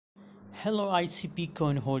Hello ICP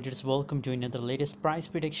coin holders, welcome to another latest price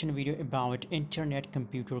prediction video about internet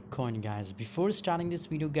computer coin guys. Before starting this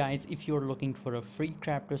video guys, if you're looking for a free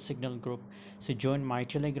crypto signal group, so join my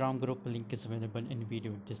telegram group, link is available in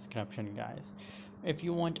video description guys. If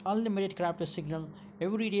you want unlimited crypto signal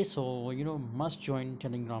every day, so must join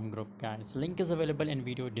telegram group guys, link is available in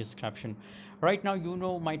video description. Right now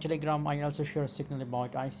my telegram, I also share a signal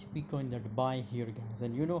about ICP coin that buy here guys,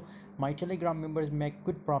 and my telegram members make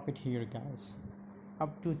good profit here guys,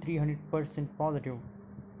 up to 300% positive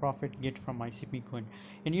profit get from ICP coin.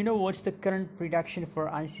 And what's the current prediction for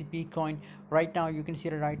ICP coin? Right now you can see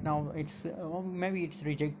that right now it's maybe it's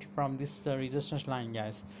reject from this resistance line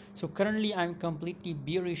guys. So currently I'm completely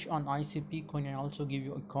bearish on ICP coin. I also give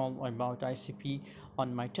you a call about ICP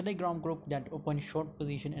on my telegram group that open short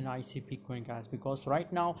position in ICP coin guys, because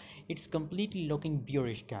right now it's completely looking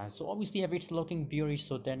bearish guys. So obviously if it's looking bearish,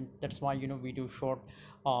 so then that's why we do short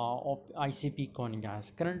of ICP coin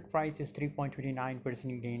guys. Current price is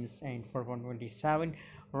 3.29% gains and 4.27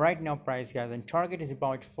 right now price guys, and target is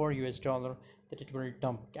about $4 that it will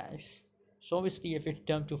dump guys. So obviously if it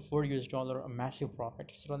dumped to $4, a massive profit.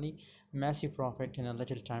 It's really massive profit in a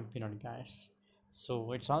little time period guys.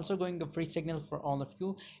 So it's also going a free signal for all of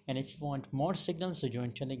you, and if you want more signals, so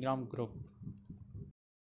join telegram group.